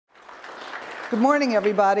Good morning,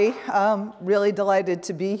 everybody. Really delighted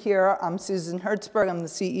to be here. I'm Susan Hertzberg. I'm the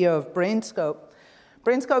CEO of BrainScope.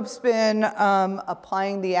 BrainScope's been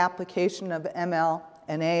applying the application of ML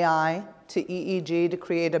and AI to EEG to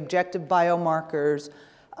create objective biomarkers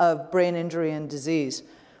of brain injury and disease.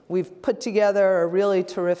 We've put together a really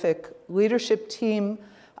terrific leadership team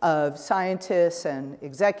of scientists and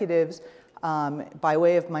executives. By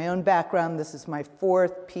way of my own background, this is my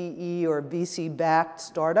fourth PE or VC-backed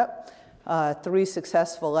startup. 3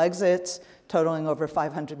 successful exits, totaling over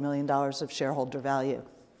 $500 million of shareholder value.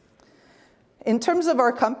 In terms of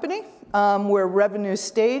our company, we're revenue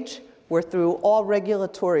stage. We're through all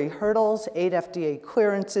regulatory hurdles, 8 FDA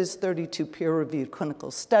clearances, 32 peer-reviewed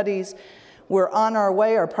clinical studies. We're on our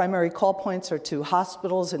way. Our primary call points are to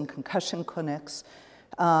hospitals and concussion clinics.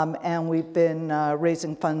 And we've been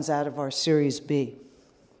raising funds out of our Series B.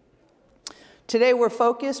 Today, we're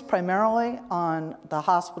focused primarily on the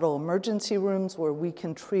hospital emergency rooms where we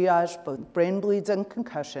can triage both brain bleeds and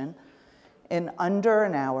concussion in under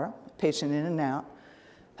an hour, patient in and out,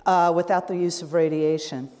 without the use of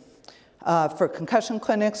radiation. For concussion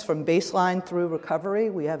clinics, from baseline through recovery,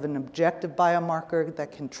 we have an objective biomarker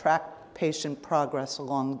that can track patient progress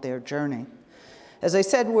along their journey. As I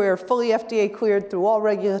said, we're fully FDA cleared through all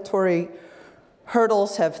regulatory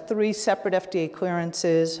hurdles, have 3 separate FDA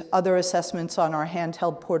clearances, other assessments on our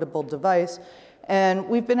handheld portable device, and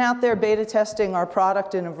we've been out there beta testing our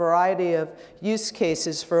product in a variety of use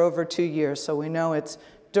cases for over 2 years, so we know it's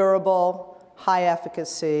durable, high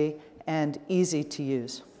efficacy, and easy to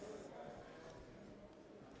use.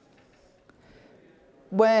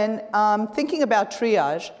 When thinking about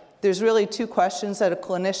triage, there's really 2 questions that a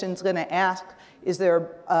clinician's going to ask. Is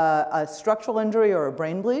there a structural injury or a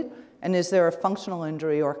brain bleed? And is there a functional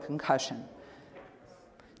injury or concussion?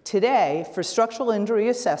 Today, for structural injury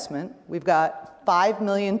assessment, we've got 5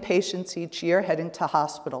 million patients each year heading to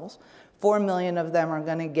hospitals. 4 million of them are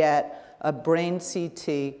going to get a brain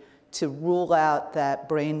CT to rule out that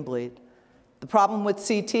brain bleed. The problem with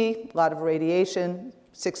CT, a lot of radiation,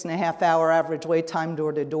 6.5-hour average wait time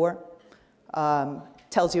door to door.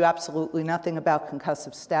 Tells you absolutely nothing about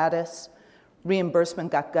concussive status.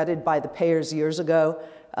 Reimbursement got gutted by the payers years ago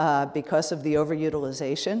because of the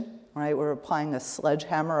overutilization, right? We're applying a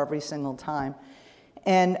sledgehammer every single time.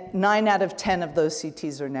 And 9 out of 10 of those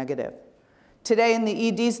CTs are negative. Today in the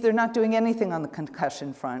EDs, they're not doing anything on the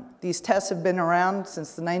concussion front. These tests have been around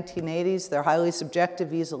since the 1980s. They're highly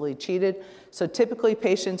subjective, easily cheated. So typically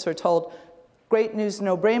patients are told, great news,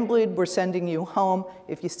 no brain bleed, we're sending you home.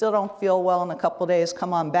 If you still don't feel well in a couple days,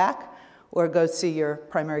 come on back or go see your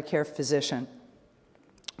primary care physician.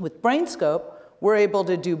 With BrainScope, we're able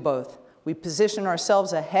to do both. We position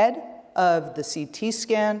ourselves ahead of the CT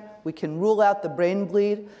scan. We can rule out the brain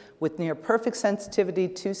bleed with near perfect sensitivity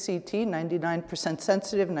to CT, 99%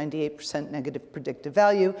 sensitive, 98% negative predictive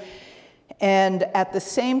value. And at the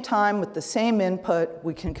same time, with the same input,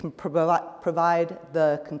 we can provide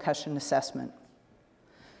the concussion assessment.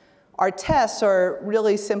 Our tests are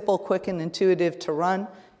really simple, quick, and intuitive to run.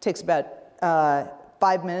 It takes about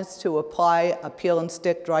 5 minutes to apply a peel and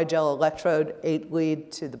stick dry gel electrode 8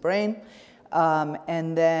 lead to the brain,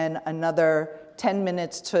 and then another 10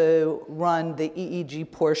 minutes to run the EEG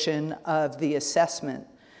portion of the assessment.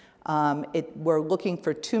 We're looking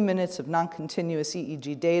for 2 minutes of non-continuous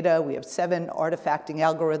EEG data. We have 7 artifacting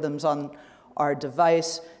algorithms on our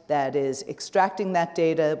device that is extracting that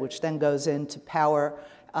data, which then goes in to power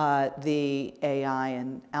the AI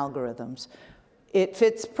and algorithms. It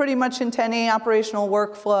fits pretty much into any operational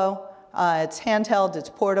workflow. It's handheld, it's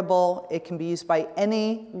portable. It can be used by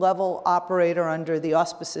any level operator under the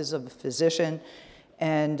auspices of a physician.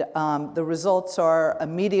 And the results are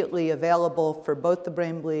immediately available for both the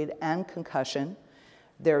brain bleed and concussion.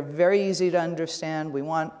 They're very easy to understand. We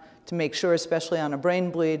want to make sure, especially on a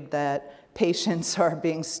brain bleed, that patients are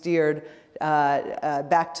being steered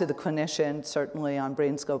back to the clinician, certainly on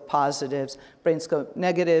BrainScope positives. BrainScope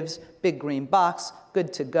negatives, big green box,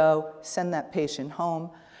 good to go, send that patient home.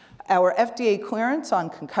 Our FDA clearance on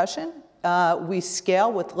concussion, we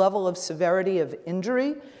scale with level of severity of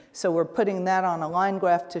injury, so we're putting that on a line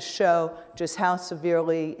graph to show just how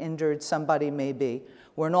severely injured somebody may be.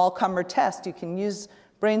 We're an all-comer test. You can use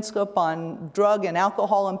BrainScope on drug and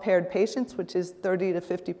alcohol impaired patients, which is 30 to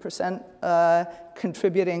 50%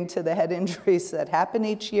 contributing to the head injuries that happen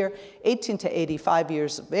each year, 18 to 85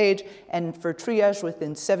 years of age, and for triage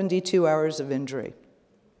within 72 hours of injury.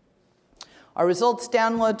 Our results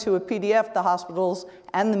download to a PDF. The hospitals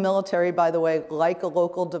and the military, by the way, like a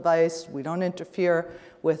local device. We don't interfere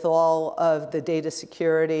with all of the data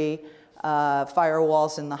security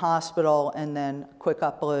firewalls in the hospital, and then quick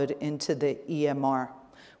upload into the EMR.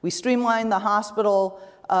 We streamline the hospital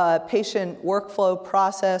patient workflow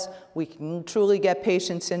process. We can truly get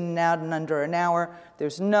patients in and out in under an hour.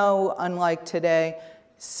 There's no, unlike today,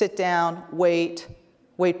 sit down, wait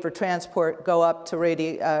for transport, go up to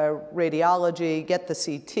radiology, get the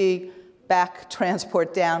CT, back,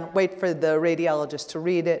 transport down, wait for the radiologist to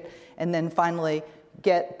read it, and then finally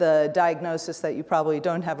get the diagnosis that you probably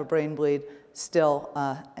don't have a brain bleed still,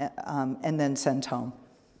 and then send home.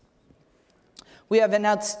 We have an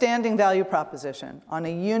outstanding value proposition. On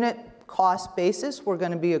a unit cost basis, we're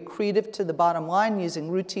going to be accretive to the bottom line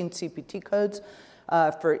using routine CPT codes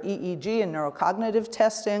for EEG and neurocognitive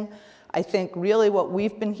testing. I think really what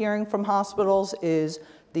we've been hearing from hospitals is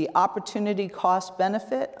the opportunity cost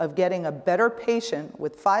benefit of getting a better patient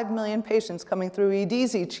with 5 million patients coming through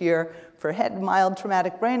EDs each year for head and mild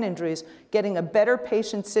traumatic brain injuries. Getting a better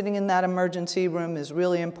patient sitting in that emergency room is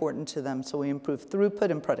really important to them. So we improve throughput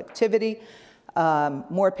and productivity.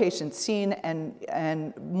 More patients seen,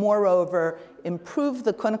 and moreover, improve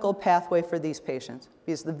the clinical pathway for these patients,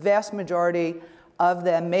 because the vast majority of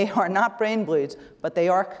them are not brain bleeds, but they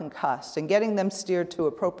are concussed, and getting them steered to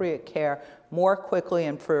appropriate care more quickly,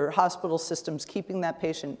 and for hospital systems keeping that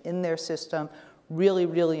patient in their system, really,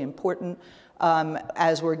 really important.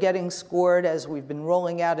 As we're getting scored, as we've been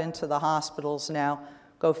rolling out into the hospitals now,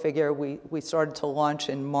 go figure, we started to launch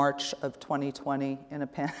in March of 2020 in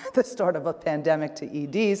the start of a pandemic to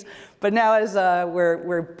EDs. But now as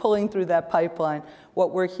we're pulling through that pipeline,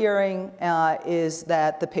 what we're hearing is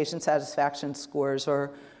that the patient satisfaction scores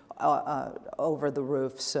are over the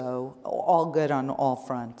roof, so all good on all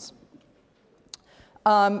fronts.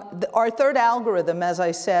 Our third algorithm, as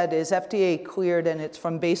I said, is FDA cleared, and it's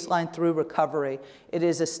from baseline through recovery. It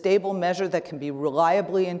is a stable measure that can be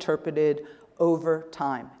reliably interpreted over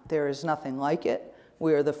time. There is nothing like it.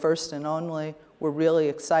 We are the first and only. We're really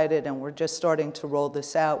excited, and we're just starting to roll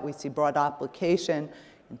this out. We see broad application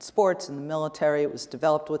in sports, in the military. It was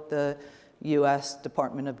developed with the US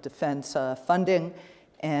Department of Defense funding,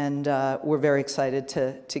 and we're very excited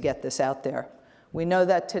to get this out there. We know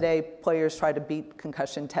that today players try to beat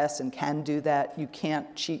concussion tests and can do that. You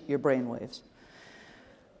can't cheat your brainwaves.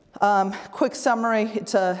 Quick summary,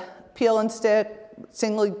 it's a peel and stick,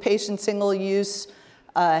 patient single-use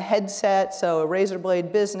headset, so a razor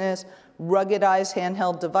blade business, ruggedized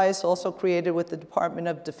handheld device, also created with the Department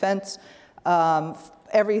of Defense.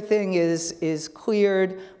 Everything is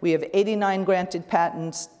cleared. We have 89 granted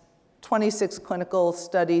patents, 26 clinical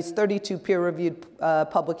studies, 32 peer-reviewed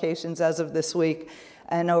publications as of this week,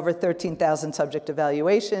 and over 13,000 subject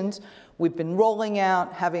evaluations. We've been rolling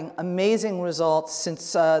out, having amazing results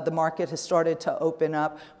since the market has started to open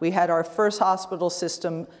up. We had our first hospital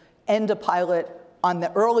system end a pilot on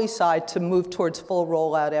the early side to move towards full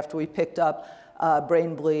rollout after we picked up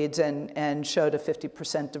brain bleeds and showed a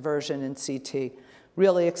 50% diversion in CT.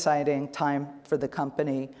 Really exciting time for the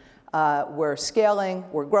company. We're scaling,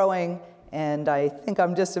 we're growing, and I think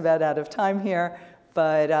I'm just about out of time here,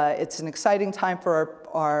 but it's an exciting time for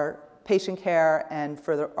our patient care and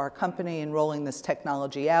for our company in rolling this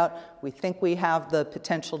technology out. We think we have the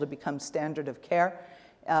potential to become standard of care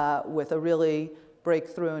with a really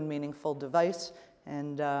breakthrough and meaningful device,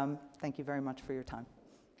 and thank you very much for your time.